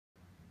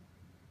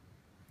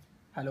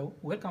Hello,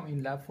 welcome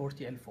in lab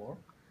 40L4.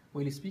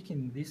 We'll speak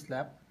in this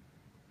lab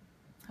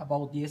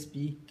about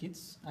DSP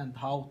kits and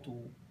how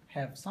to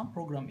have some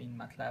program in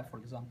MATLAB, for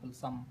example,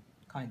 some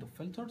kind of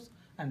filters,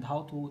 and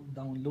how to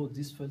download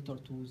this filter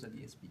to the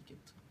DSP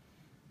kit.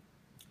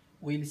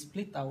 We'll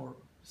split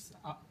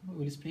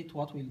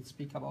what we'll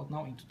speak about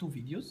now into two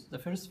videos. The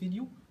first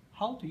video,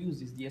 how to use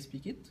this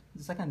DSP kit.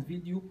 The second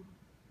video,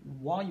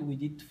 why we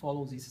did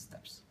follow these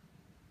steps.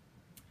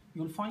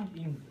 You'll find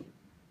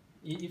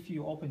if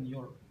you open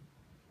your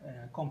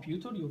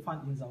computer, you'll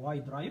find in the Y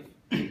drive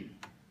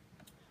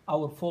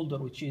our folder,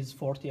 which is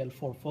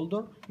 40L4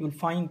 folder. You'll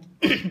find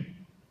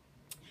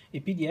a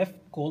PDF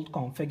called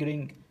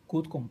Configuring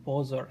Code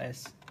Composer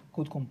as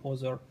Code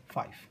Composer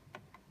 5.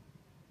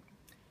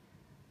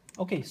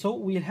 Okay, so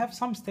we'll have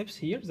some steps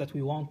here that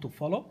we want to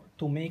follow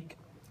to make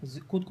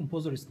the Code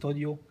Composer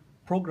Studio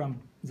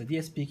program the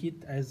DSP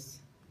kit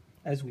as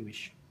we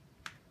wish.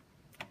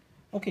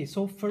 Okay,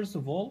 so first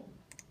of all,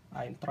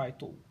 I'll try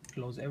to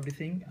close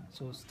everything,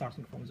 so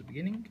starting from the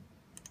beginning.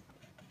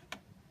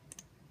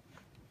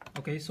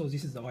 Okay, so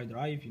this is the Y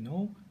drive, you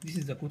know. This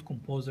is the Code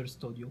Composer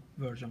Studio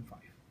version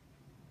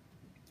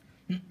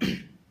 5.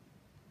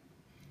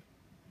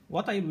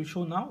 What I will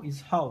show now is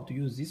how to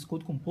use this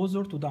Code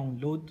Composer to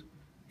download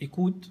a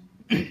code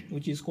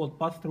which is called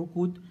pass-through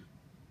code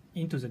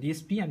into the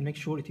DSP and make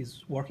sure it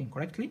is working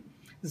correctly.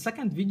 The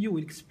second video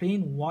will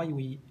explain why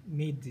we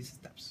made these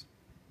steps.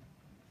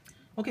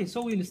 Okay,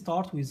 so we'll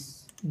start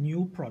with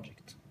new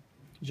project.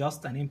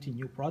 Just an empty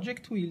new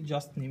project. We'll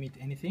just name it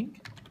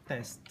anything.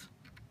 Test,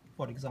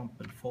 for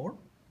example, 4.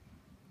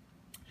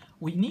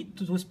 We need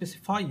to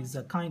specify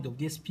the kind of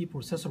DSP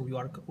processor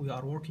we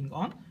are working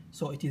on.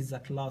 So it is the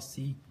class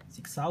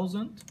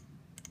C6000.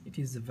 It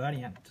is the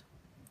variant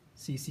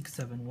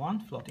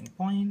C671 floating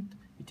point.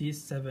 It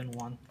is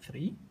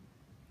 713.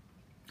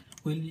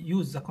 We'll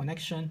use the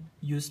connection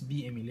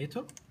USB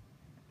emulator,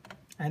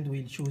 and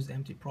we'll choose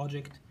empty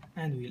project,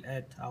 and we'll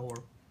add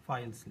our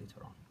files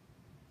later on.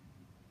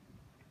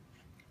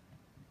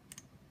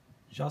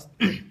 Just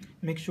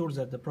make sure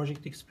that the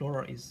Project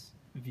Explorer is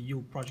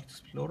View Project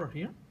Explorer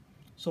here.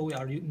 So we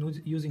are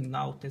using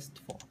now test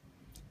 4.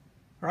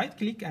 Right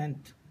click and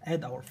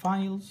add our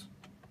files.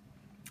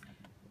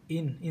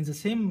 In the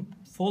same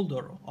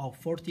folder of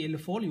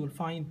 40L4, you will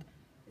find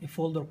a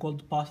folder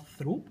called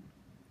pass-through.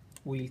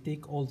 We'll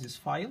take all these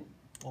files,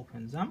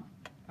 open them.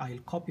 I'll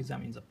copy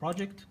them in the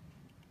project.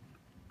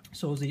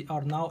 So they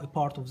are now a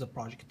part of the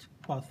project,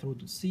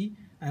 pass-through.c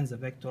and the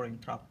vector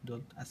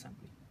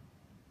interrupt.assembly.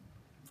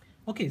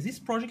 Okay, this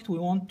project we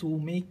want to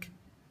make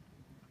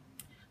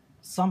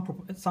some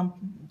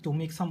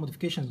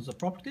modifications to the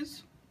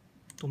properties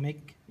to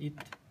make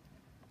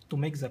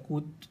the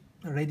code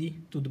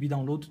ready to be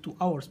downloaded to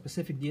our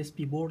specific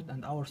DSP board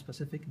and our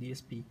specific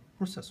DSP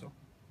processor.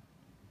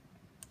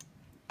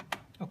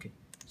 Okay,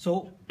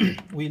 so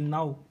we'll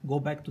now go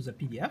back to the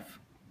PDF.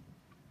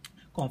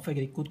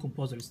 Configure Code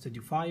Composer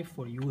Studio 5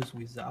 for use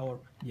with our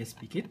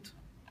DSP kit.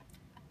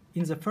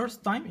 In the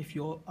first time, if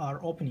you are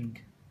opening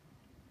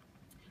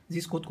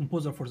this Code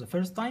Composer for the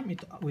first time,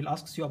 it will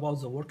ask you about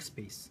the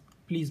workspace.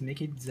 Please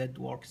make it Z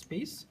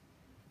workspace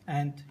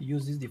and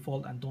use this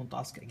default and don't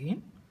ask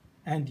again,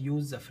 and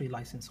use the free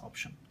license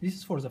option. This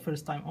is for the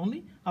first time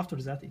only. After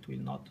that, it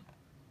will not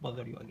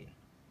bother you again.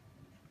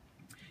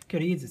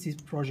 Create the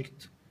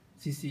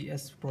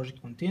CCS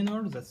project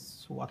container.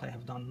 That's what I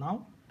have done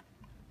now.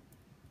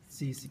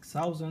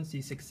 C6000,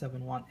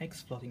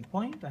 C671X floating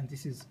point, and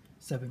this is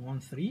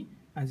 713,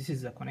 and this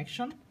is the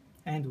connection,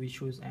 and we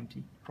choose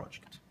empty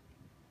project.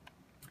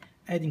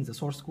 Adding the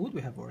source code,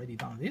 we have already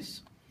done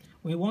this.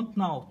 We want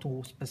now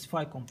to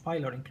specify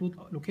compiler include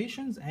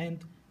locations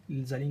and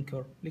the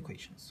linker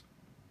locations.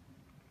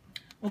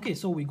 Okay,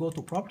 so we go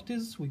to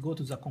properties, we go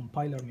to the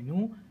compiler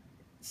menu,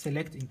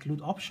 select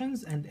include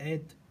options, and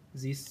add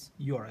this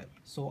URL.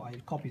 So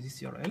I'll copy this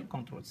URL,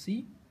 Ctrl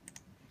C,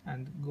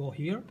 and go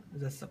here.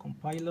 That's the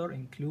compiler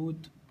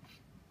include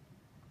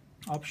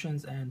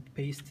options, and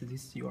paste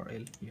this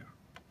URL here.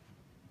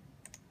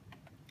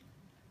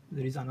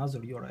 There is another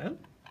URL.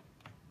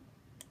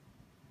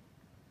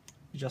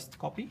 Just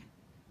copy,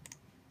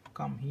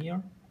 come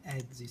here,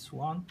 add this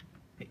one,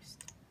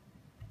 paste.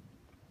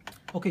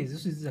 Okay,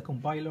 this is the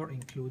compiler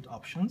include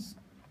options.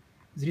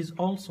 There is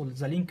also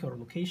the linker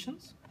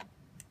locations.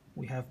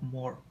 We have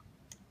more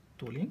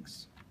two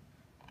links.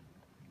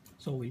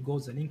 So we'll go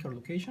the linker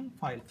location,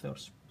 file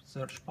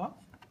search path.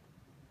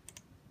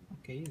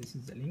 Okay, this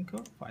is the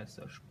linker, file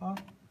search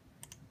path.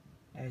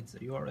 Add the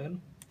URL.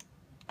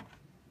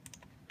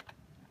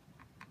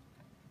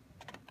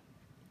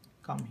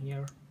 Come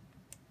here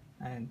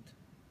and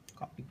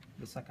copy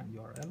the second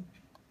URL.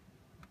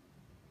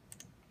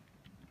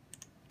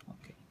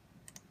 Okay.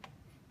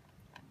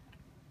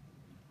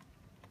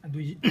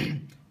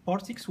 And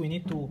part 6, we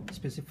need to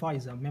specify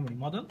the memory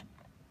model.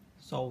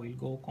 So we'll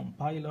go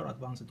compiler,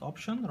 advanced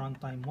option,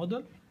 runtime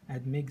model,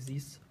 and make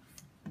this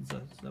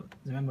the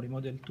memory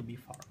model to be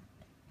far.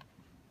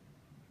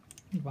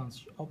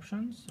 Advanced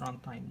options,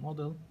 runtime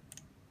model,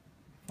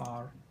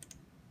 far.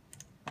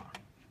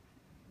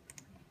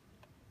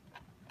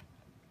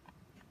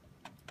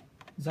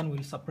 Then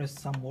we'll suppress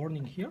some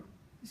warning here.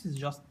 This is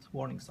just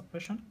warning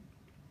suppression.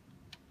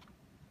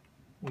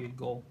 We'll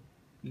go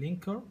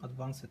linker,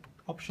 advanced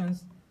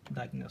options,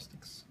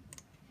 diagnostics.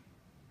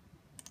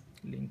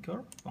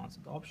 Linker, advanced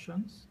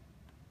options,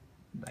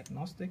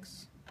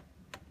 diagnostics,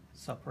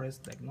 suppress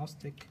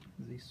diagnostic,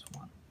 this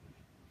one.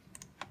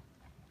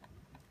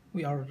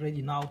 We are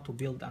ready now to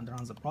build and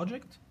run the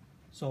project.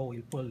 So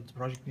we'll pull the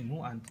project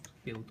menu and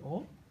build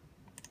all.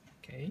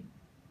 Okay.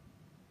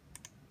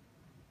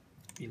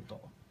 Build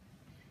all.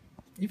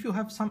 If you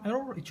have some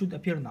error, it should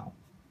appear now.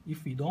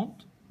 If we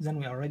don't, then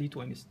we are ready to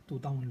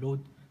download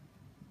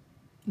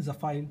the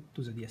file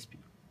to the DSP.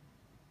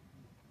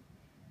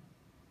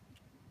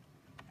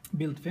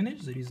 Build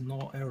finish, there is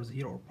no errors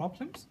here or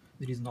problems.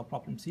 There is no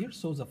problems here,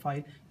 so the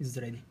file is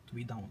ready to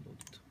be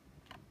downloaded.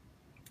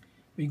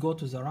 We go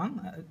to the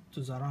run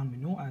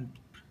menu and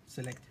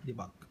select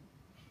debug.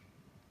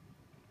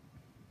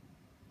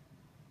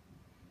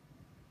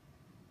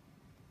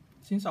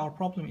 Since our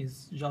problem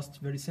is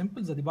just very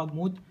simple, the debug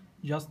mode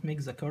just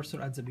makes the cursor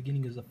at the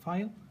beginning of the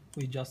file.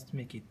 We just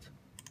make it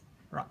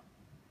run.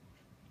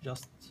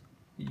 Just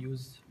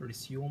use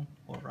resume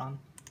or run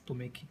to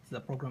make it the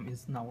program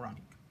is now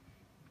running.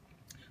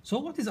 So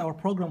what is our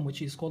program,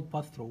 which is called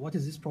path through? What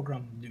does this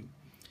program do?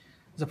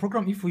 The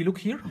program, if we look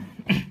here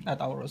at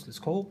our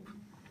oscilloscope,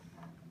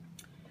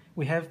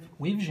 we have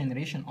wave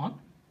generation on.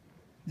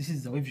 This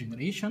is the wave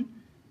generation.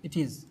 It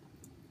is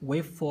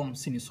waveform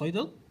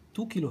sinusoidal,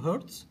 2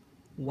 kilohertz,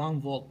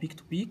 1 volt peak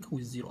to peak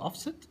with 0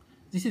 offset.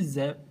 This is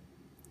the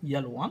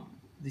yellow one.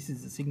 This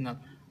is the signal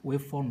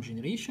waveform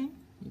generation.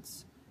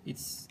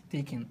 It's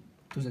taken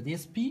to the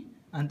DSP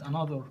and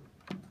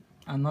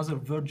another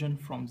version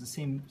from the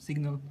same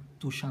signal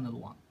to channel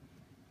 1.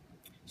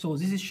 So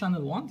this is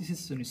channel 1, this is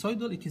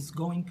sinusoidal, it is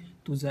going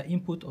to the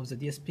input of the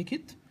DSP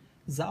kit.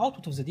 The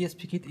output of the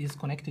DSP kit is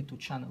connected to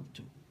channel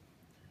 2.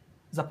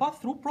 The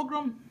path-through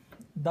program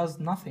does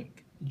nothing,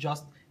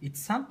 just it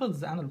samples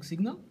the analog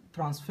signal,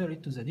 transfer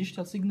it to the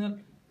digital signal,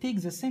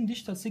 takes the same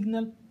digital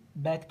signal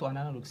back to an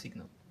analog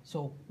signal.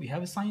 So we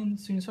have a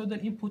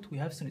sinusoidal input, we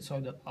have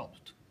sinusoidal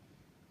output.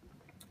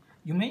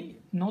 You may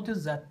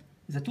notice that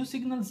the two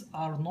signals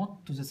are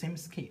not to the same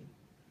scale.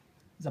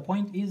 The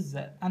point is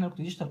that analog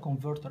to digital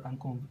converter and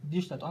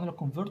digital to analog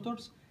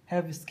converters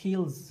have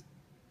scales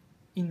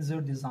in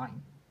their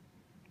design.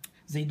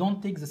 They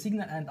don't take the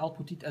signal and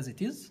output it as it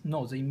is.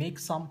 No, they make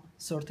some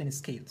certain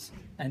scales.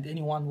 And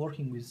anyone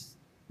working with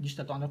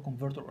digital to analog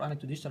converter or analog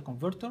to digital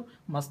converter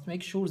must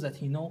make sure that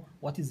he knows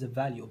what is the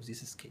value of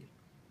this scale.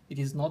 It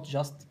is not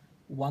just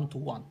 1 to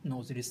 1.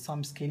 No, there is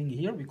some scaling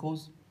here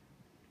because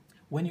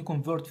when you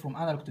convert from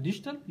analog to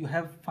digital, you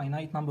have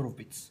finite number of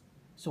bits.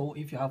 So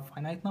if you have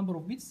finite number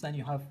of bits, then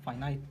you have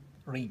finite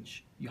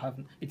range.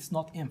 It's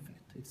not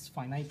infinite, it's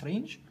finite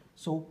range.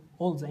 So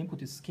all the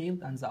input is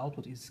scaled and the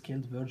output is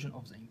scaled version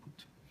of the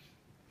input.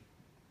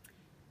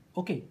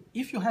 Okay,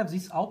 if you have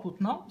this output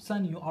now,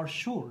 then you are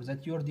sure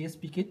that your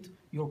DSP kit,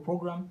 your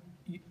program,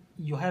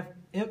 you have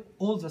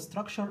all the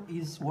structure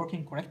is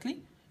working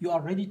correctly. You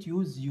are ready to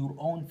use your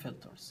own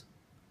filters.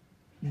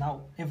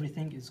 Now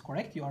everything is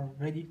correct, you are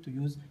ready to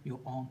use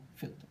your own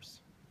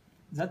filters.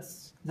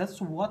 That's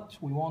what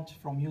we want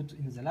from you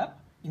in the lab.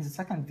 In the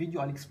second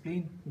video, I'll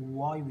explain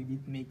why we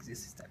did make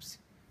these steps.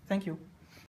 Thank you.